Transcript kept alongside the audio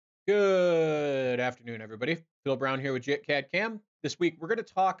Good afternoon, everybody. Phil Brown here with JitCAD Cam. This week, we're going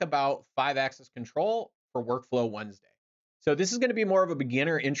to talk about 5-axis control for Workflow Wednesday. So this is going to be more of a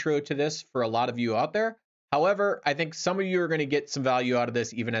beginner intro to this for a lot of you out there. However, I think some of you are going to get some value out of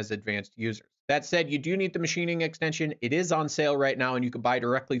this even as advanced users. That said, you do need the machining extension. It is on sale right now, and you can buy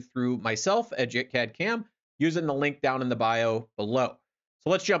directly through myself at JitCAD Cam using the link down in the bio below. So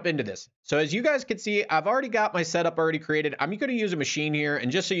let's jump into this. So as you guys can see, I've already got my setup already created. I'm going to use a machine here.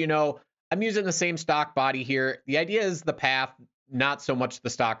 And just so you know, I'm using the same stock body here. The idea is the path, not so much the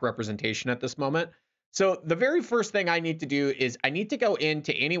stock representation at this moment. So the very first thing I need to do is I need to go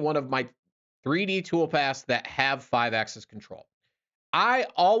into any one of my 3D toolpaths that have 5-axis control. I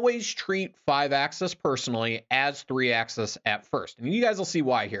always treat 5-axis personally as 3-axis at first. And you guys will see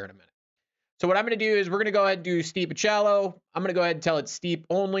why here in a minute. So what I'm going to do is we're going to go ahead and do steep and shallow. I'm going to go ahead and tell it steep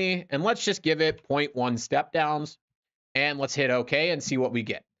only, and let's just give it 0.1 step downs, and let's hit OK and see what we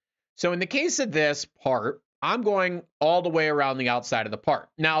get. So in the case of this part, I'm going all the way around the outside of the part.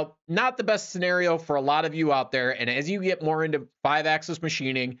 Now, not the best scenario for a lot of you out there, and as you get more into 5-axis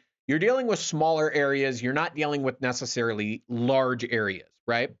machining, you're dealing with smaller areas. You're not dealing with necessarily large areas,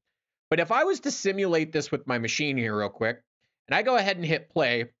 right? But if I was to simulate this with my machine here real quick, and I go ahead and hit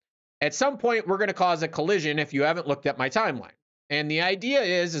play, at some point, we're going to cause a collision if you haven't looked at my timeline. And the idea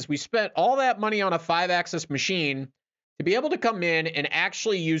is we spent all that money on a 5-axis machine to be able to come in and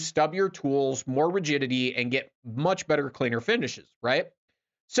actually use stubbier tools, more rigidity, and get much better, cleaner finishes, right?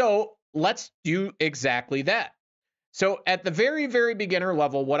 So let's do exactly that. So at the very, very beginner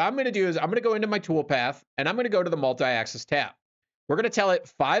level, what I'm going to do is I'm going to go into my toolpath, and I'm going to go to the multi-axis tab. We're going to tell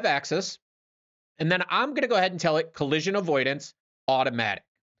it 5-axis, and then I'm going to go ahead and tell it collision avoidance automatic.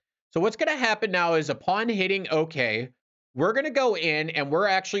 So what's going to happen now is upon hitting OK, we're going to go in and we're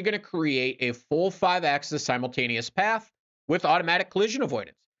actually going to create a full 5-axis simultaneous path with automatic collision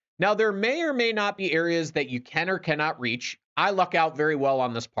avoidance. Now, there may or may not be areas that you can or cannot reach. I luck out very well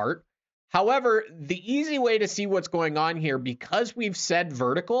on this part. However, the easy way to see what's going on here, because we've said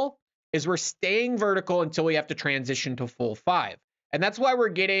vertical, is we're staying vertical until we have to transition to full 5. And that's why we're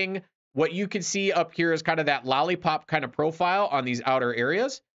getting what you can see up here is kind of that lollipop kind of profile on these outer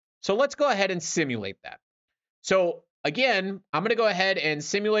areas. So let's go ahead and simulate that. So again, I'm going to go ahead and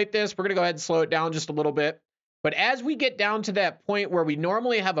simulate this. We're going to go ahead and slow it down just a little bit. But as we get down to that point where we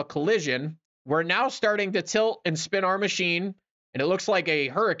normally have a collision, we're now starting to tilt and spin our machine. And it looks like a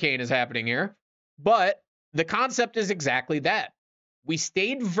hurricane is happening here. But the concept is exactly that. We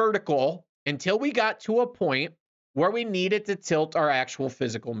stayed vertical until we got to a point where we needed to tilt our actual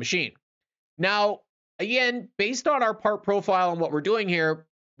physical machine. Now, again, based on our part profile and what we're doing here,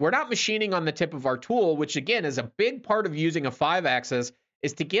 we're not machining on the tip of our tool, which again is a big part of using a 5-axis,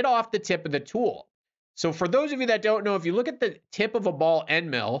 is to get off the tip of the tool. So for those of you that don't know, if you look at the tip of a ball end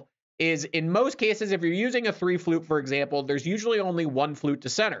mill, is in most cases, if you're using a 3-flute, for example, there's usually only 1 flute to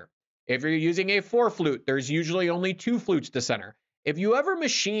center. If you're using a 4-flute, there's usually only 2 flutes to center. If you ever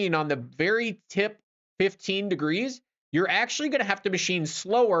machine on the very tip 15 degrees, you're actually going to have to machine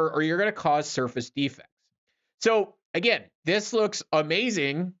slower or you're going to cause surface defects. So again, this looks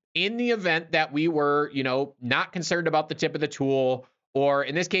amazing in the event that we were, not concerned about the tip of the tool, or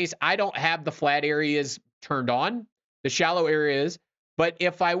in this case, I don't have the flat areas turned on, the shallow areas. But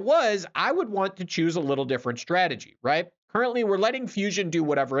if I was, I would want to choose a little different strategy, right? Currently, we're letting Fusion do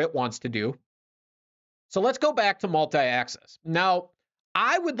whatever it wants to do. So let's go back to multi-axis. Now,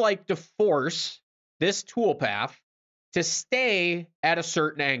 I would like to force this toolpath to stay at a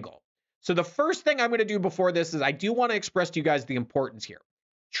certain angle. So the first thing I'm going to do before this is I do want to express to you guys the importance here.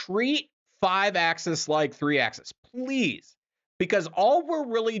 Treat 5-axis like 3-axis, please. Because all we're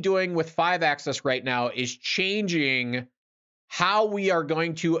really doing with 5-axis right now is changing how we are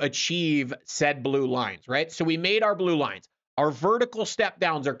going to achieve said blue lines, right? So we made our blue lines. Our vertical step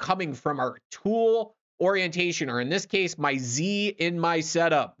downs are coming from our tool orientation, or in this case, my Z in my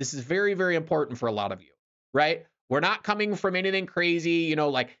setup. This is very, very important for a lot of you, right? We're not coming from anything crazy,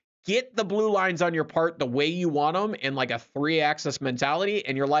 like get the blue lines on your part the way you want them in like a 3-axis mentality,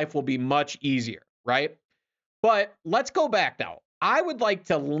 and your life will be much easier, right? But let's go back now. I would like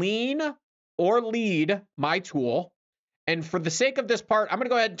to lean or lead my tool. And for the sake of this part, I'm going to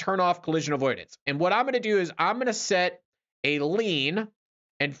go ahead and turn off collision avoidance. And what I'm going to do is I'm going to set a lean.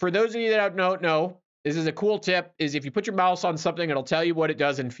 And for those of you that don't know, this is a cool tip, is if you put your mouse on something, it'll tell you what it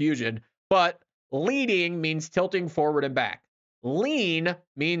does in Fusion. But leading means tilting forward and back. Lean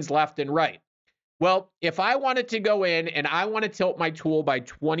means left and right. Well, if I wanted to go in and I want to tilt my tool by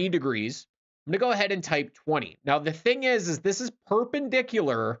 20 degrees, I'm going to go ahead and type 20. Now, the thing is this is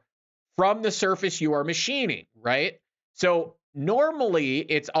perpendicular from the surface you are machining, right? So normally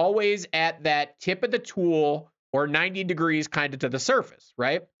it's always at that tip of the tool or 90 degrees kind of to the surface,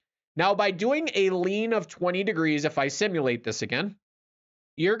 right? Now, by doing a lean of 20 degrees, if I simulate this again,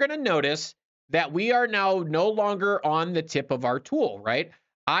 you're going to notice that we are now no longer on the tip of our tool, right?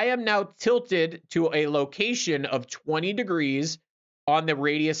 I am now tilted to a location of 20 degrees on the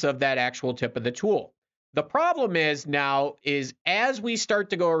radius of that actual tip of the tool. The problem is now is as we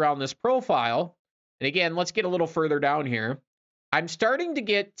start to go around this profile, and again, let's get a little further down here, I'm starting to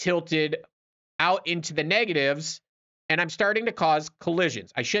get tilted out into the negatives, and I'm starting to cause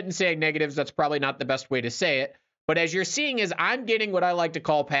collisions. I shouldn't say negatives. That's probably not the best way to say it. But as you're seeing is I'm getting what I like to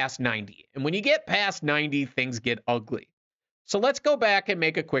call past 90. And when you get past 90, things get ugly. So let's go back and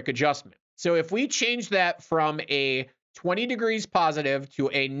make a quick adjustment. So if we change that from a 20 degrees positive to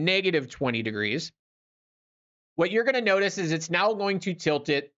a negative 20 degrees, what you're going to notice is it's now going to tilt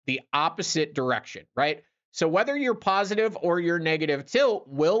it the opposite direction, right? So whether your positive or your negative tilt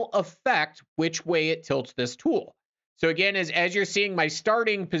will affect which way it tilts this tool. So again, as you're seeing, my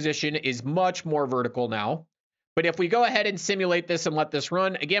starting position is much more vertical now. But if we go ahead and simulate this and let this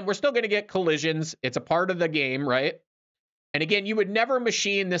run, again, we're still going to get collisions. It's a part of the game, right? And again, you would never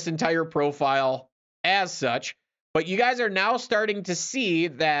machine this entire profile as such, but you guys are now starting to see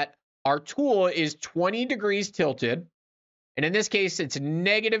that our tool is 20 degrees tilted. And in this case, it's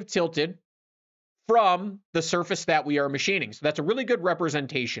negative tilted from the surface that we are machining. So that's a really good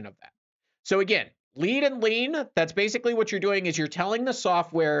representation of that. So again, lead and lean, that's basically what you're doing is you're telling the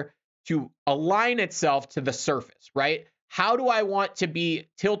software to align itself to the surface, right? How do I want to be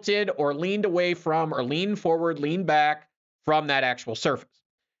tilted or leaned away from or lean forward, lean back from that actual surface?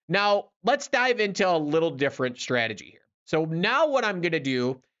 Now, let's dive into a little different strategy here. So now what I'm going to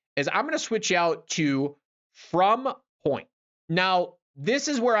do is I'm going to switch out to from point. Now, this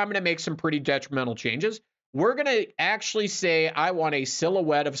is where I'm going to make some pretty detrimental changes. We're going to actually say I want a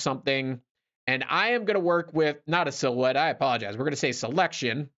silhouette of something, and I am going to work with, not a silhouette, I apologize. We're going to say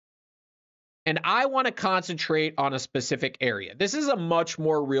selection. And I want to concentrate on a specific area. This is a much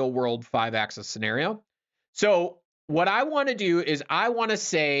more real world 5-axis scenario. So what I want to do is I want to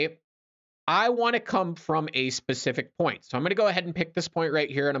say, I want to come from a specific point. So I'm going to go ahead and pick this point right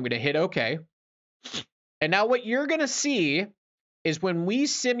here, and I'm going to hit OK. And now what you're going to see is when we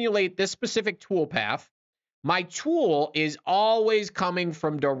simulate this specific tool path, my tool is always coming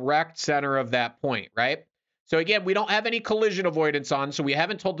from direct center of that point, right? So again, we don't have any collision avoidance on, so we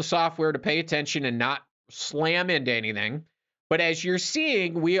haven't told the software to pay attention and not slam into anything. But as you're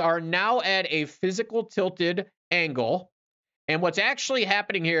seeing, we are now at a physical tilted angle. And what's actually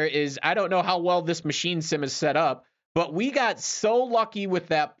happening here is, I don't know how well this machine sim is set up, but we got so lucky with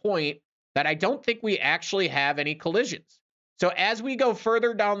that point that I don't think we actually have any collisions. So as we go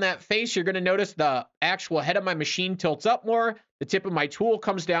further down that face, you're going to notice the actual head of my machine tilts up more. The tip of my tool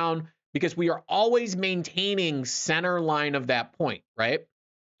comes down, because we are always maintaining center line of that point, right?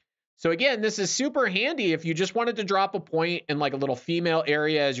 So again, this is super handy if you just wanted to drop a point in like a little female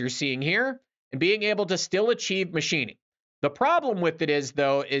area as you're seeing here and being able to still achieve machining. The problem with it is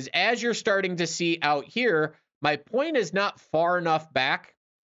though, is as you're starting to see out here, my point is not far enough back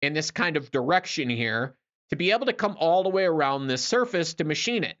in this kind of direction here to be able to come all the way around this surface to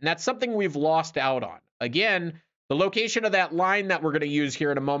machine it. And that's something we've lost out on. Again, the location of that line that we're going to use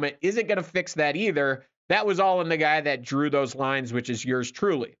here in a moment isn't going to fix that either. That was all in the guy that drew those lines, which is yours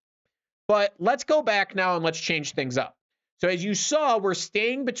truly. But let's go back now and let's change things up. So as you saw, we're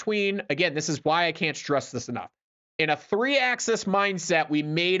staying between, again, this is why I can't stress this enough. In a 3-axis mindset, we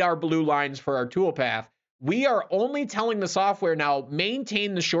made our blue lines for our toolpath. We are only telling the software now,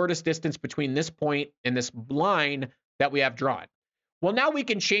 maintain the shortest distance between this point and this line that we have drawn. Well, now we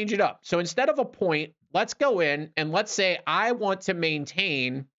can change it up. So instead of a point, let's go in and let's say I want to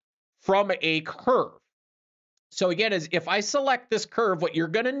maintain from a curve. So again, if I select this curve, what you're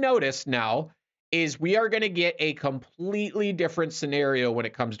going to notice now is we are going to get a completely different scenario when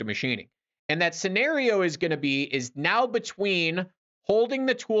it comes to machining. And that scenario is going to be is now between holding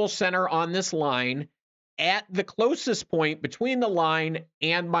the tool center on this line at the closest point between the line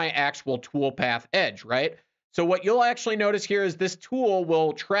and my actual toolpath edge, right? So what you'll actually notice here is this tool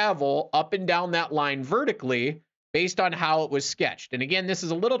will travel up and down that line vertically based on how it was sketched. And again, this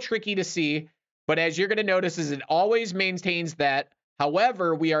is a little tricky to see, but as you're going to notice is it always maintains that.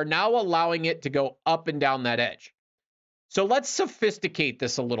 However, we are now allowing it to go up and down that edge. So let's sophisticate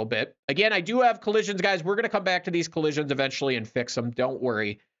this a little bit. Again, I do have collisions, guys. We're going to come back to these collisions eventually and fix them. Don't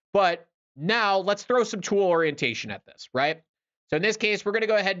worry. But now let's throw some tool orientation at this, right? So in this case, we're going to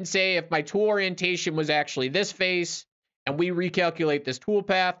go ahead and say if my tool orientation was actually this face and we recalculate this tool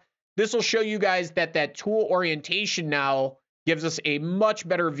path, this will show you guys that that tool orientation now gives us a much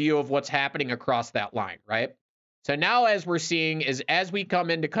better view of what's happening across that line, right? So now as we're seeing is as we come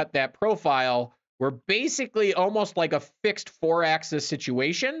in to cut that profile, we're basically almost like a fixed 4-axis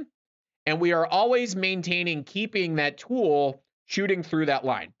situation. And we are always maintaining, keeping that tool shooting through that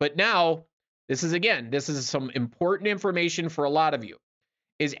line. But now, this is some important information for a lot of you,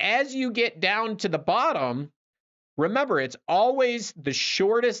 is as you get down to the bottom, remember, it's always the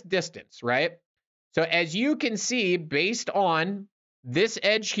shortest distance, right? So as you can see, based on this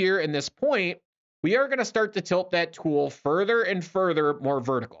edge here and this point, we are going to start to tilt that tool further and further more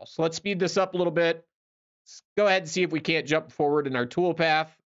vertical. So let's speed this up a little bit. Let's go ahead and see if we can't jump forward in our toolpath.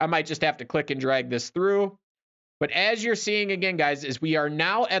 I might just have to click and drag this through. But as you're seeing again, guys, is we are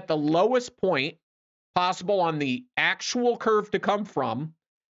now at the lowest point possible on the actual curve to come from,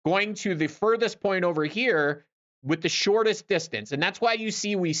 going to the furthest point over here with the shortest distance. And that's why you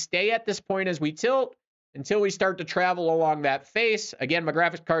see we stay at this point as we tilt until we start to travel along that face. Again, my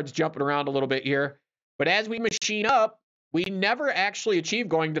graphics card's jumping around a little bit here. But as we machine up, we never actually achieve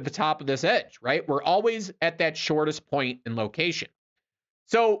going to the top of this edge, right? We're always at that shortest point in location.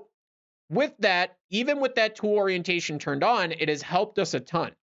 So with that, even with that tool orientation turned on, it has helped us a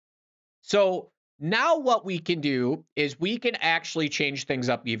ton. So now what we can do is we can actually change things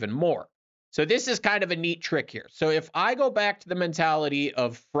up even more. So this is kind of a neat trick here. So if I go back to the mentality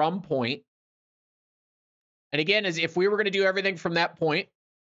of from point, and again, as if we were going to do everything from that point,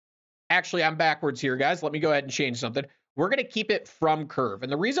 actually I'm backwards here, guys. Let me go ahead and change something. We're going to keep it from curve.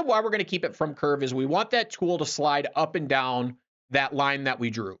 And the reason why we're going to keep it from curve is we want that tool to slide up and down that line that we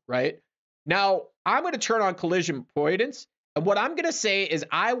drew, right? Now, I'm going to turn on collision avoidance. And what I'm going to say is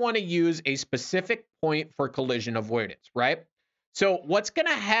I want to use a specific point for collision avoidance, right? So what's going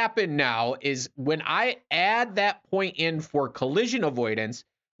to happen now is when I add that point in for collision avoidance,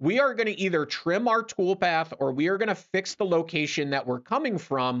 we are going to either trim our toolpath or we are going to fix the location that we're coming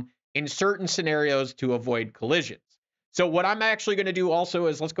from in certain scenarios to avoid collisions. So what I'm actually going to do also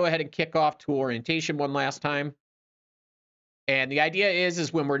is let's go ahead and kick off tool orientation one last time. And the idea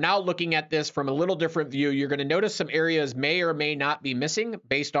is when we're now looking at this from a little different view, you're going to notice some areas may or may not be missing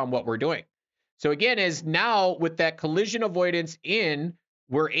based on what we're doing. So again, is now with that collision avoidance in,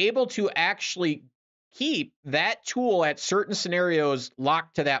 we're able to actually keep that tool at certain scenarios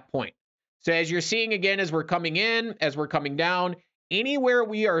locked to that point. So as you're seeing again, as we're coming in, as we're coming down, anywhere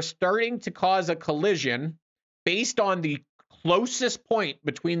we are starting to cause a collision based on the closest point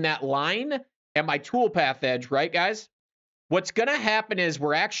between that line and my toolpath edge, right, guys? What's going to happen is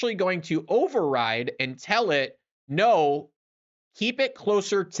we're actually going to override and tell it, no, keep it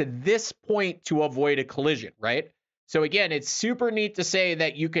closer to this point to avoid a collision, right? So again, it's super neat to say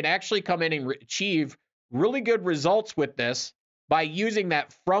that you can actually come in and achieve really good results with this by using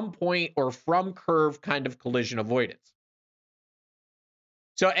that from point or from curve kind of collision avoidance.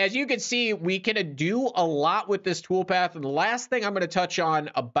 So as you can see, we can do a lot with this toolpath. And the last thing I'm going to touch on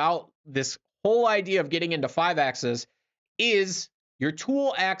about this whole idea of getting into 5-axis is your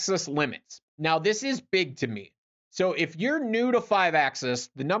tool axis limits. Now, this is big to me. So if you're new to 5-axis,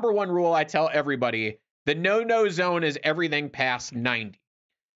 the number one rule I tell everybody, the no-no zone is everything past 90.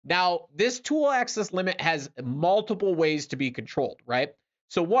 Now, this tool axis limit has multiple ways to be controlled, right?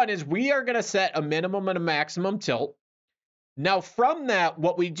 So one is we are going to set a minimum and a maximum tilt. Now, from that,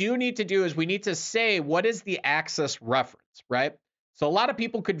 what we do need to do is we need to say what is the axis reference, right? So a lot of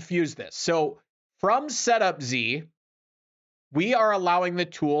people confuse this. So from setup Z, we are allowing the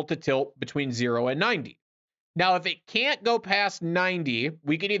tool to tilt between 0 and 90. Now, if it can't go past 90,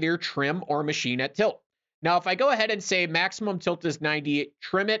 we can either trim or machine at tilt. Now, if I go ahead and say maximum tilt is 90,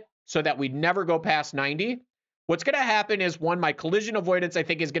 trim it so that we never go past 90, what's going to happen is, one, my collision avoidance, I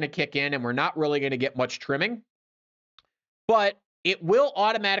think, is going to kick in, and we're not really going to get much trimming. But it will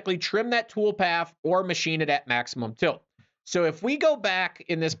automatically trim that tool path or machine it at maximum tilt. So if we go back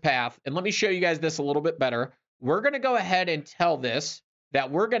in this path, and let me show you guys this a little bit better, we're going to go ahead and tell this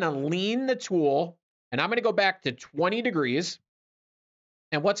that we're going to lean the tool, and I'm going to go back to 20 degrees.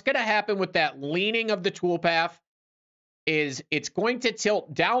 And what's going to happen with that leaning of the tool path is it's going to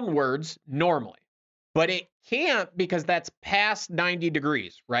tilt downwards normally, but it can't because that's past 90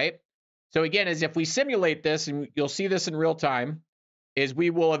 degrees, right? So again, as if we simulate this, and you'll see this in real time, is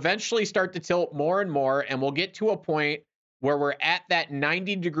we will eventually start to tilt more and more, and we'll get to a point where we're at that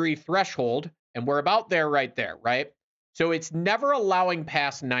 90-degree threshold, and we're about there right there, right? So it's never allowing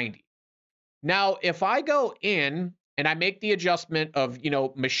past 90. Now, if I go in and I make the adjustment of,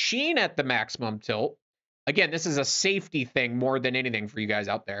 machine at the maximum tilt, again, this is a safety thing more than anything for you guys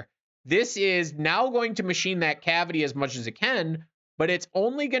out there. This is now going to machine that cavity as much as it can, but it's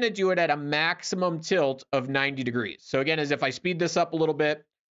only going to do it at a maximum tilt of 90 degrees. So again, as if I speed this up a little bit,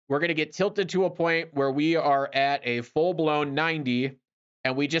 we're going to get tilted to a point where we are at a full-blown 90,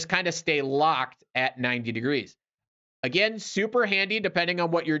 and we just kind of stay locked at 90 degrees. Again, super handy depending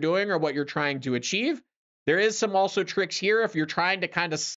on what you're doing or what you're trying to achieve. There is some also tricks here if you're trying to kind of